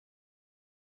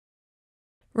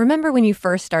Remember when you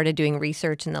first started doing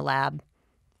research in the lab?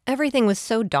 Everything was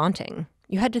so daunting.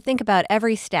 You had to think about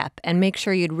every step and make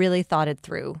sure you'd really thought it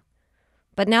through.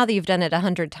 But now that you've done it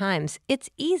 100 times, it's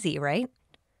easy, right?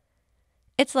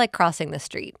 It's like crossing the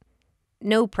street.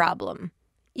 No problem.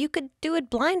 You could do it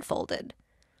blindfolded.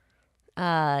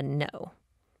 No.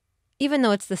 Even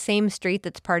though it's the same street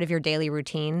that's part of your daily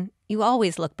routine, you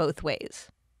always look both ways.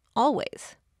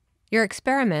 Always. Your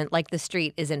experiment, like the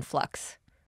street, is in flux.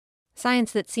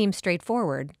 Science that seems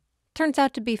straightforward turns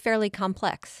out to be fairly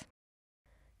complex.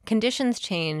 Conditions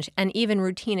change, and even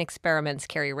routine experiments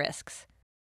carry risks.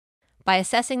 By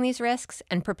assessing these risks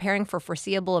and preparing for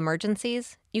foreseeable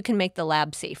emergencies, you can make the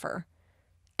lab safer.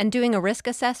 And doing a risk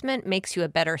assessment makes you a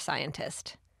better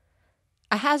scientist.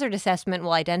 A hazard assessment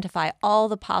will identify all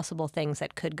the possible things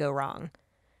that could go wrong.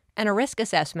 And a risk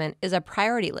assessment is a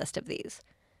priority list of these,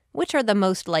 which are the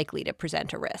most likely to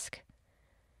present a risk.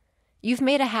 You've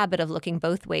made a habit of looking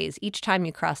both ways each time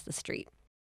you cross the street.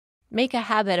 Make a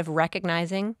habit of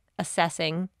recognizing,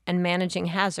 assessing, and managing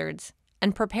hazards,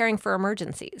 and preparing for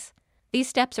emergencies. These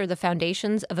steps are the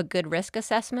foundations of a good risk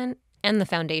assessment and the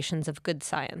foundations of good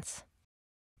science.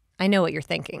 I know what you're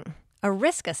thinking. A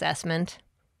risk assessment?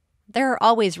 There are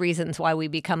always reasons why we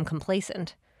become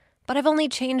complacent. But I've only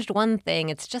changed one thing.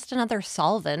 It's just another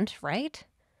solvent, right?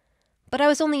 But I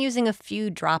was only using a few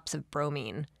drops of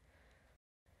bromine.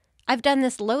 I've done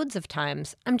this loads of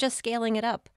times. I'm just scaling it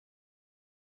up.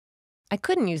 I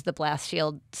couldn't use the blast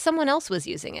shield. Someone else was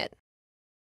using it.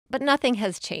 But nothing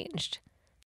has changed.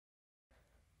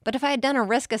 But if I had done a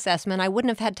risk assessment, I wouldn't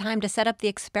have had time to set up the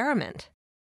experiment.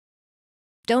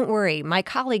 Don't worry, my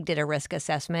colleague did a risk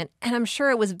assessment, and I'm sure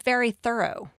it was very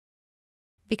thorough.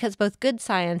 Because both good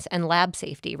science and lab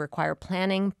safety require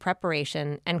planning,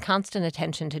 preparation, and constant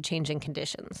attention to changing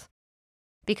conditions.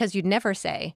 Because you'd never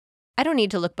say, I don't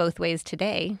need to look both ways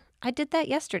today. I did that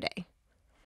yesterday.